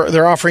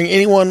they're offering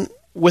anyone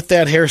with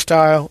that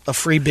hairstyle a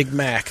free Big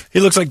Mac. He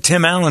looks like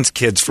Tim Allen's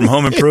kids from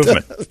Home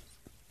Improvement.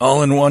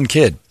 All in one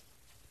kid.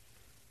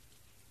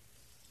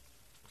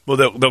 Well,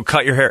 they'll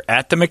cut your hair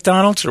at the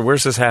McDonald's, or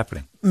where's this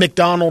happening?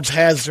 McDonald's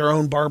has their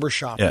own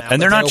barbershop now.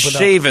 And they're that not they opened up.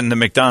 shaving the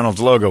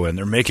McDonald's logo in.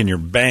 They're making your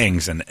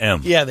bangs an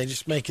M. Yeah, they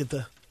just make it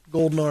the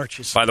Golden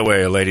Arches. By the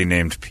way, a lady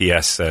named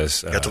P.S.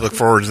 says... Got to look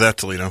forward to that,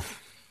 Toledo.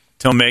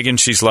 Tell Megan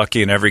she's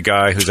lucky, and every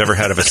guy who's ever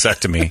had a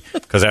vasectomy,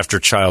 because after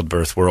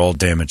childbirth, we're all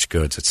damaged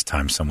goods. It's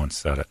time someone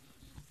said it.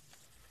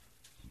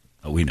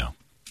 Oh, we know.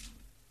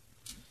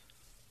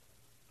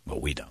 Well,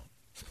 we don't.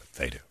 But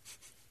they do.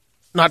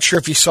 Not sure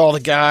if you saw the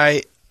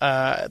guy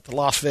at the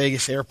Las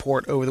Vegas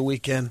airport over the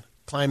weekend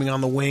climbing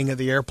on the wing of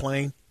the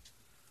airplane.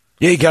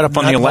 Yeah, he got up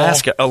on the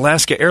Nutball.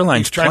 Alaska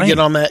Airlines Trying plane. to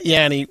get on that.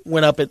 Yeah, and he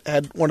went up. It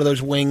had one of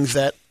those wings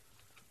that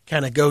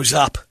kind of goes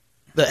up,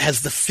 that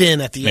has the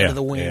fin at the end of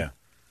the wing. Yeah.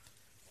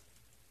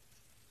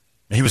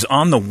 He was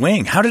on the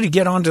wing. How did he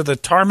get onto the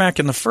tarmac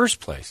in the first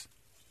place?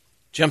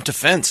 Jumped a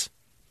fence.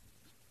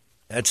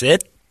 That's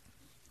it?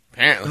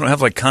 They Apparently. don't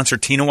have like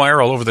concertina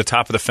wire all over the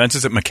top of the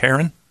fences at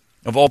McCarran,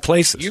 of all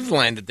places. You've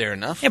landed there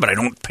enough. Yeah, but I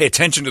don't pay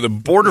attention to the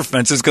border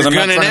fences because I'm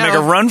not You're trying gonna to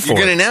make a run for You're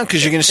it. going to now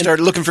because you're going to start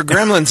looking for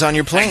gremlins on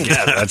your plane.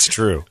 Yeah, that's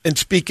true. And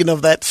speaking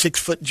of that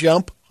 6-foot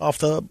jump off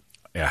the,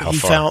 Yeah, how he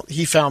far?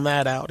 found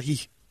that out.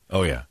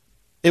 Oh, yeah.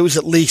 It was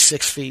at least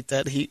 6 feet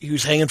that he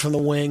was hanging from the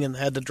wing and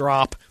had to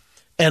drop.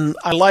 And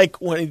I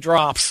like when he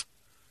drops,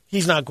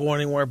 he's not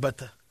going anywhere,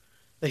 but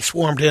they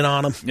swarmed in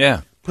on him.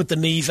 Yeah. Put the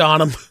knees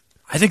on him.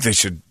 I think they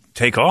should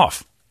take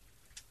off.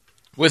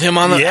 With him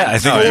on the Yeah, I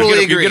think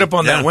totally you get up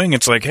on that Yeah. wing,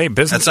 it's like, hey,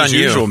 business That's as on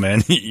you. usual,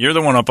 man. You're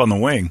the one up on the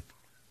wing.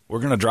 We're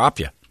going to drop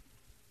you.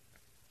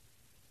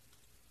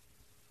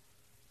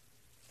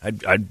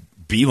 I'd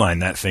beeline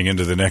that thing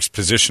into the next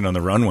position on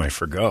the runway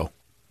for go.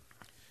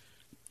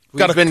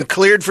 We've been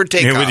cleared for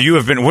takeoff. Yeah, with you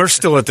have been. We're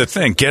still at the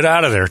thing. Get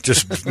out of there.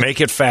 Just make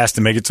it fast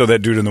and make it so that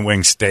dude in the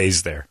wing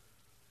stays there.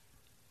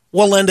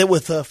 We'll end it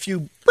with a few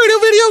radio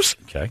videos.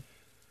 Okay.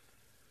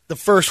 The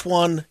first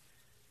one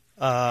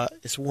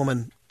is a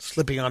woman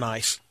slipping on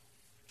ice.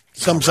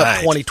 Sums All up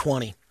right.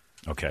 2020.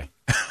 Okay.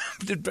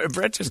 Did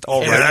Brett just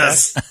all Yeah. right?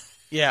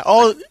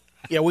 Yes.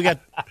 Yeah, we got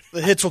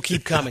the hits will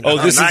keep coming. Oh,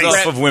 this nice. is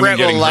off of women Brett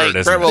will getting like- hurt,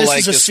 isn't Brett it? will this like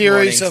is a this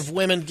series morning's. of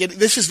women getting.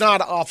 This is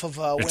not off of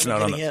women It's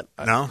not on getting hit.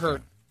 No?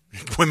 Hurt.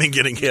 Women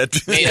getting hit.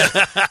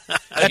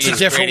 That's a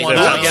different one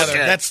Brady. altogether.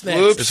 Okay. That's next.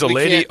 Whoops. It's a We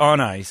lady can't-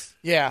 on ice.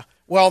 Yeah.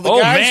 Well, the Oh,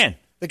 guys, man.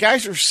 the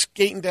guys are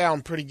skating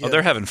down pretty good. Oh,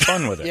 they're having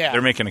fun with it. Yeah,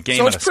 They're making a game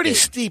So out it's of pretty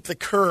skating. steep. The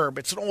curb.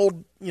 It's an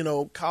old,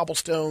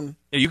 cobblestone.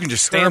 Yeah, you can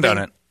just stand on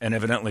Curving. it and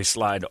evidently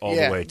slide all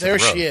yeah, the way to there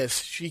the road. she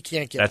is. She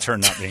can't get. That's up. her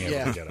not being able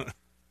Yeah. to get up.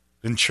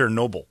 In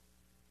Chernobyl.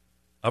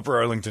 Upper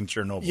Arlington,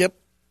 Chernobyl. Yep.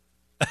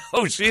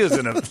 Oh, she's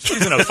in a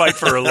fight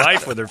for her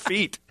life with her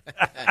feet.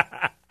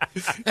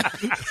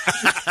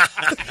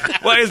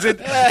 Why is it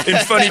in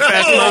funny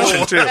fast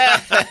motion too?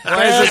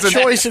 Why is this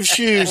choice of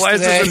shoes? Why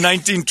is today. this a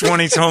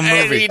 1920s home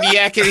movie? Read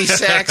yakety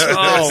sax.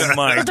 Oh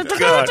my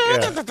god!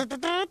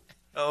 Yeah.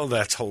 Oh,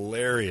 that's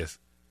hilarious.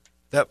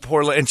 That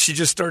poor and she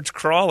just starts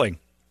crawling.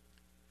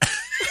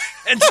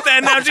 And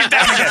now she's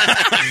down again.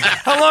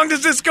 How long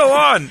does this go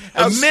on?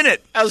 A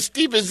minute. How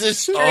steep is this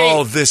street?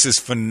 Oh, this is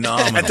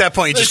phenomenal. At that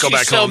point, you just go She's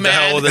back so home. The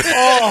hell mad. with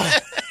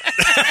it.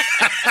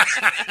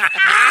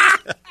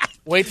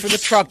 Wait for the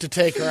truck to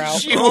take her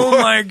out. Oh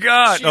my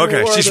God! She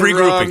Okay, wore she's the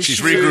regrouping. wrong she's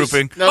shoes.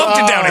 regrouping. No. Up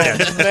and down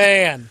again.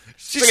 Man,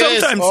 See,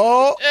 sometimes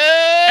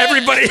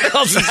everybody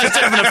else is just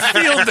having a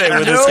field day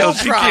with this girl.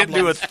 She can't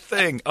do a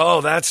thing.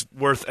 Oh, that's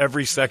worth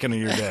every second of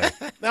your day.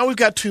 Now we've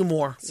got 2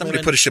 more.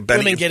 Somebody put a shebang.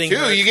 Women getting 2.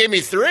 hurt. You gave me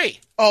 3.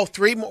 Oh,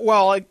 3 more.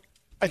 Well, I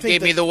think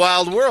Gave me the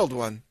Wild World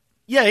one.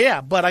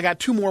 Yeah, but I got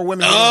 2 more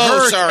women getting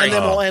hurt. Sorry. And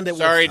then we'll end it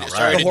Sorry with to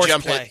the horse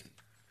jump play. it.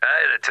 I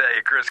had to tell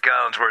you, Chris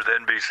Collinsworth,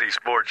 NBC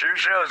Sports. Your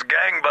show's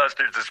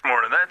gangbusters this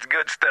morning. That's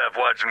good stuff,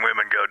 watching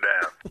women go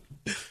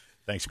down.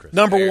 Thanks, Chris.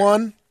 Number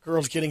 1,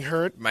 girls getting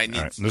hurt. Might need.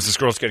 All right, this is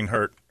girls getting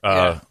hurt.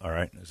 All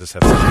right. Does this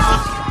have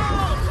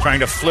something? Trying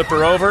to flip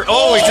her over.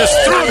 Oh, he just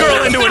threw a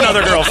girl into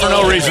another girl for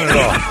no reason at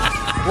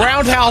all.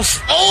 Roundhouse.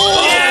 Oh,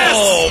 yes!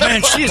 Oh,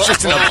 man, she is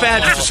just in a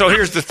bad... So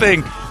here's the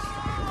thing.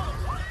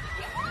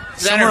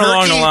 Somewhere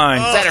along the line...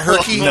 Is that a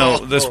herky? No,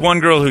 this one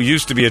girl who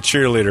used to be a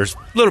cheerleader is a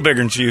little bigger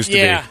than she used to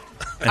be.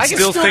 And I can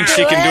still still thinks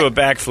do she can it. do a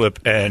backflip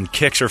and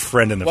kicks her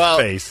friend in the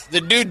face.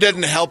 The dude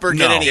didn't help her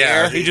get No, any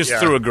air. he just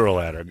threw a girl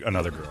at her,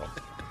 another girl.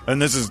 And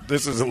this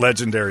is a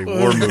legendary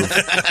war move.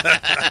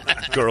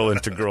 Girl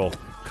into girl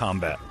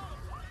combat.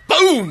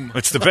 Boom!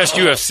 It's the best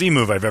UFC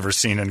move I've ever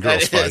seen in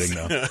girls fighting,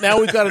 though. Now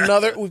we've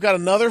got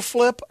another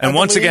flip. And I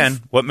once believe. again,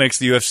 what makes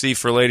the UFC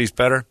for ladies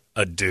better?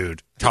 A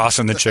dude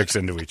tossing the chicks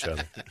into each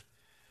other.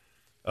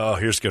 Oh,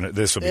 this will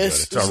be good.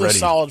 It's This is already a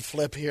solid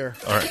flip here.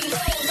 all right.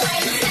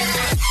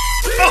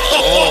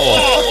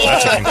 Oh,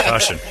 that's a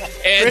concussion.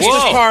 And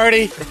Christmas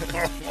party.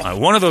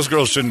 One of those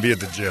girls shouldn't be at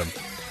the gym.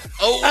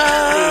 Oh,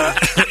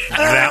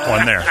 That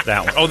one there.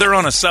 That one. Oh, they're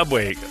on a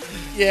subway.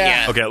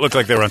 Yeah. Okay, it looked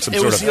like they were on some It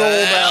sort was of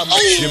the old.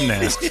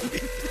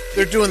 gymnast.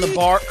 They're doing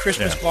the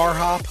Christmas Yeah. bar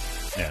hop.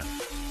 Yeah.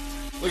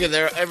 look at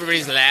there!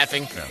 Everybody's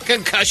laughing.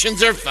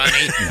 Concussions are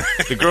funny.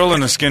 The girl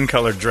in the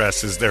skin-colored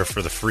dress is there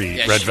for the free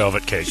Yeah, red she-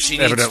 velvet cake. She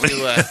needs evidently.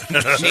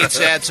 she needs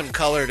to add some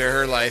color to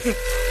her life.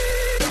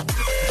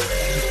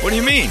 What do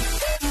you mean?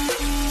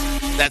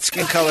 That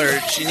skin color,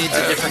 she needs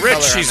a different Rich,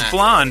 color. on she's that.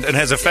 blonde and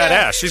has a fat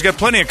ass. She's got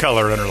plenty of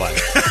color in her life.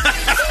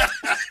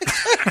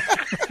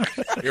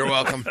 You're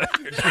welcome. All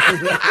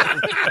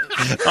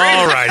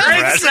right,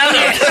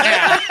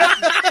 Brett.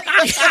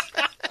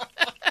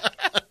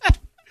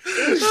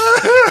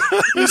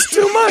 It's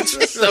too much.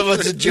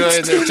 Someone's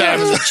enjoying their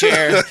time in the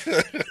chair.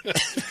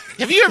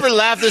 Have you ever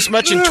laughed this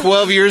much in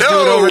 12 years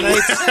doing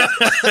overnight?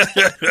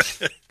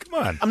 Come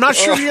on. I'm not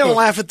sure you're going to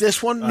laugh at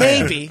this one.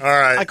 Maybe. All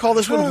right. I call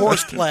this one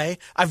horseplay.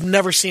 I've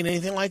never seen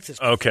anything like this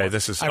before. Okay,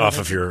 this is I don't off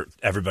think of so. your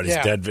Everybody's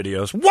Yeah. Dead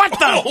videos. What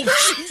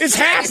the is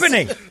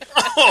happening?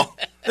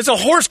 There's a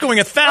horse going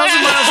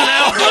 1,000 miles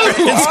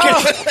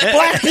an hour.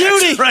 Black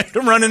Beauty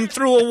running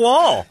through a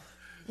wall.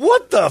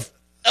 What the?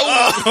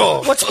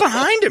 What's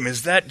behind him?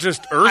 Is that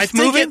just Earth I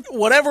think moving?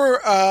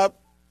 whatever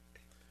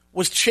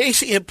was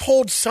chasing, it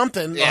pulled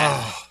something.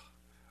 Yeah.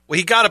 Well,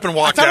 he got up and I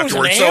walked thought it was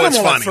afterwards, an so it's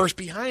animal at funny. first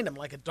behind him,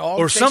 like a dog.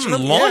 Or chasing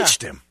something him.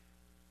 launched Yeah. him.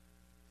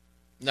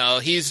 No,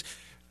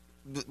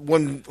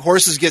 when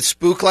horses get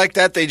spooked like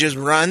that, they just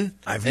run.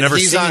 I've And never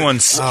he's seen on- one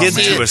skid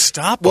man. to a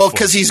stop Well, before.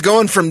 because he's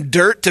going from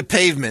dirt to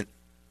pavement.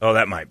 Oh,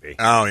 that might be.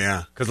 Oh,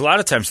 yeah. Because a lot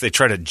of times they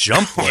try to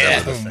jump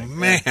whatever the Oh, thing.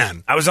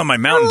 man. I was on my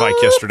mountain bike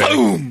yesterday.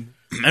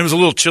 And it was a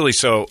little chilly,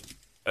 so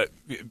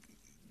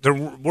there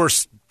were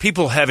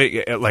people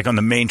heavy, like on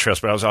the main trails,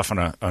 but I was off on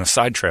a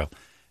side trail.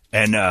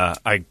 And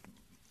I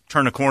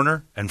turn a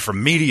corner, and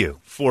from me to you,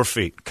 4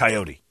 feet,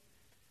 coyote.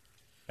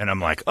 And I'm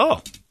like,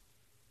 oh.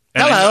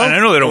 And Hello. I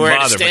know they don't We're at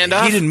a bother, but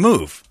standoff? he didn't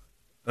move.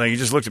 Like, he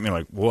just looked at me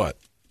like, what?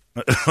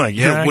 Like,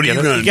 yeah, What are I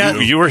you get it. gonna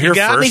do? You were here You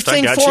got first. I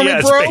anything got for you. me,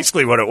 Yeah, bro? that's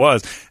basically what it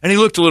was. And he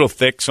looked a little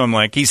thick, so I'm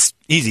like, he's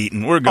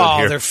eating. We're good Oh,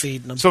 here. they're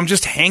feeding him. So I'm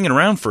just hanging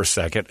around for a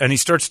second, and he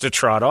starts to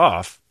trot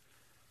off.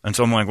 And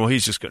so I'm like, well,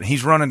 he's just good.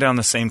 He's running down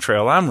the same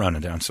trail I'm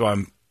running down. So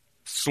I'm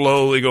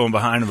slowly going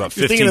behind about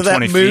You're 15, thinking of that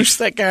 20 moose,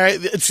 feet. that guy.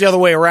 It's the other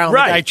way around.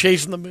 Right. The guy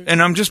chasing the moose.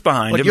 And I'm just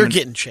behind But him. you're and-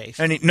 getting chased.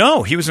 And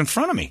no, he was in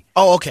front of me.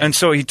 Oh, okay. And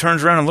so he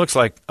turns around and looks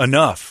like,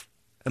 enough.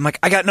 I'm like,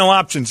 I got no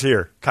options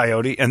here,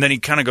 coyote. And then he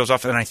kind of goes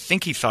off, and I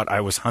think he thought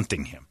I was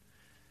hunting him.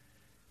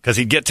 Because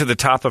he'd get to the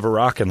top of a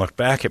rock and look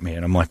back at me,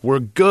 and I'm like, we're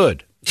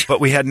good. But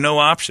we had no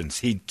options.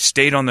 He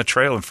stayed on the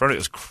trail in front of it.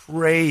 It was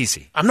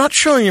crazy. I'm not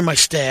showing you my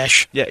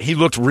stash. Yeah, he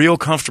looked real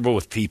comfortable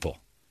with people,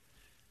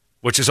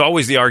 which is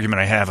always the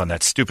argument I have on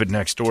that stupid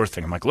next door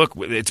thing. I'm like, look,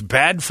 it's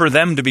bad for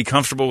them to be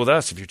comfortable with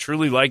us. If you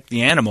truly like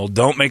the animal,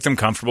 don't make them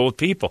comfortable with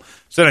people.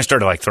 So then I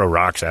started to throw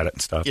rocks at it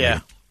and stuff.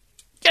 Yeah.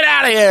 Get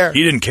out of here.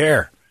 He didn't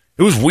care.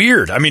 It was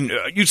weird. I mean,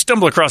 you'd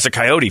stumble across a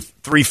coyote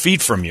 3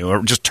 feet from you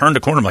or just turned a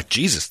corner. I'm like,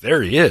 Jesus,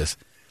 there he is.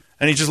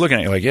 And he's just looking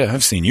at you like, yeah,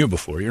 I've seen you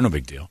before. You're no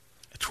big deal.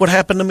 It's what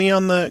happened to me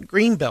on the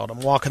green belt. I'm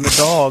walking the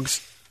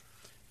dogs,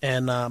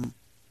 and all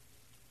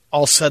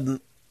of a sudden,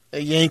 a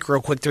yank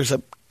real quick. There's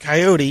a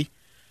coyote,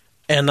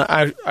 and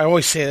I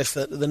always say this,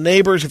 that the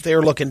neighbors, if they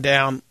were looking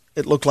down,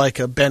 it looked like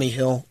a Benny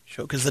Hill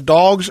show because the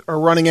dogs are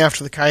running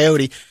after the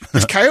coyote.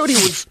 This coyote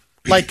was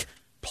like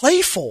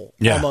playful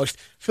almost.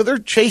 So they're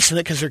chasing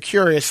it because they're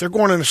curious. They're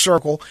going in a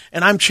circle,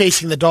 and I'm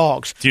chasing the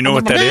dogs. Do you know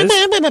what that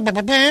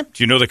is?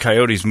 Do you know the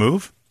coyotes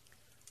move?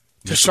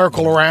 To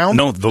circle around?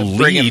 No, the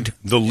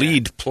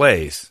lead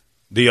plays.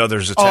 The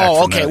others attack.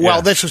 Oh, from okay. that,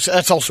 well,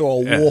 that's also a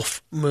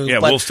wolf move. Yeah,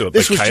 but wolves do it.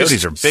 This But was coyotes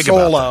just are big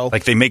solo. about that.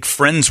 Like they make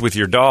friends with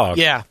your dog.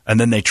 Yeah. And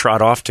then they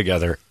trot off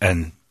together,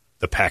 and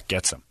the pack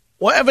gets them.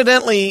 Well,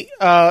 evidently,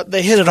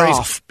 they hit it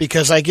off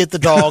because I get the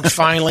dogs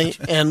finally,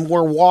 and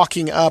we're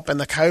walking up, and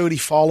the coyote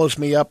follows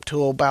me up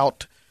to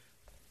about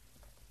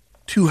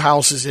 2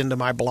 houses into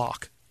my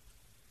block.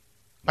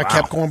 Wow. I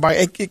kept going by.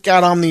 It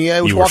got on the.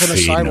 I was You were walking the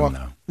feeding sidewalk. him,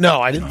 though.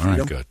 No, I didn't All feed right,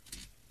 him. good.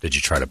 Did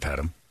you try to pet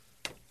him?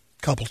 A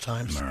couple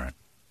times. All right.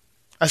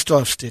 I still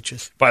have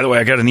stitches. By the way,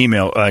 I got an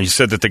email. You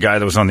said that the guy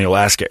that was on the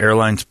Alaska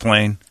Airlines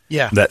plane,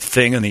 Yeah. that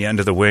thing on the end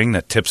of the wing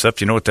that tips up,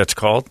 do you know what that's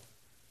called?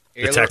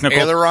 The technical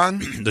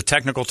aileron? The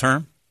technical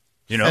term?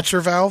 You know? That's your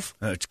valve?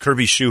 It's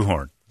Kirby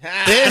shoehorn.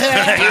 Yeah.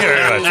 Thank you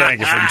very much. Thank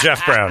you from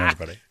Jeff Brown,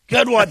 everybody.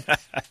 Good one.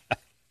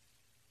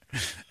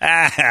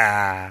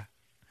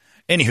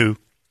 Anywho,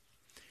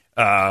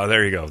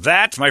 there you go.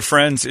 That, my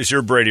friends, is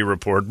your Brady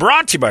Report,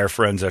 brought to you by our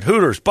friends at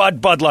Hooters,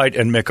 Bud Light,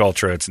 and Mick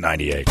Ultra. It's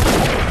 98. Big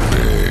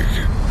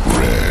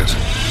Red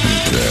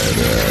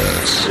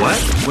Badass. What?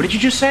 What did you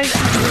just say? 98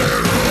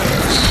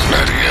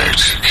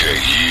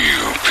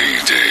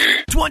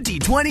 KUPD.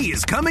 2020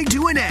 is coming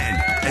to an end,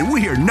 and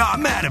we're not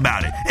mad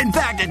about it. In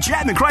fact, at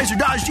Chapman Chrysler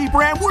Dodge Jeep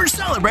Ram, we're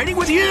celebrating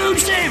with huge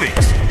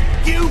savings.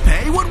 You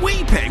pay what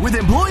we pay with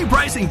Employee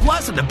Pricing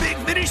Plus at the Big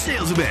Finish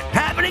Sales Event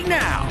happening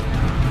now.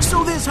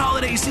 So this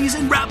holiday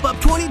season, wrap up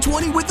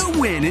 2020 with a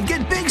win and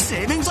get big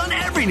savings on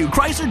every new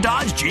Chrysler,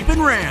 Dodge, Jeep,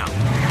 and Ram.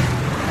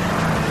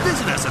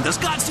 Visit us at the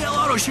Scottsdale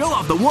Auto Show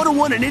off the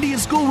 101 and Indian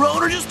School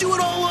Road, or just do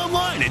it all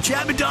online at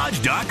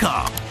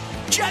ChapmanDodge.com.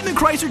 Chapman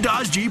Chrysler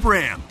Dodge Jeep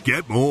Ram.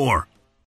 Get more.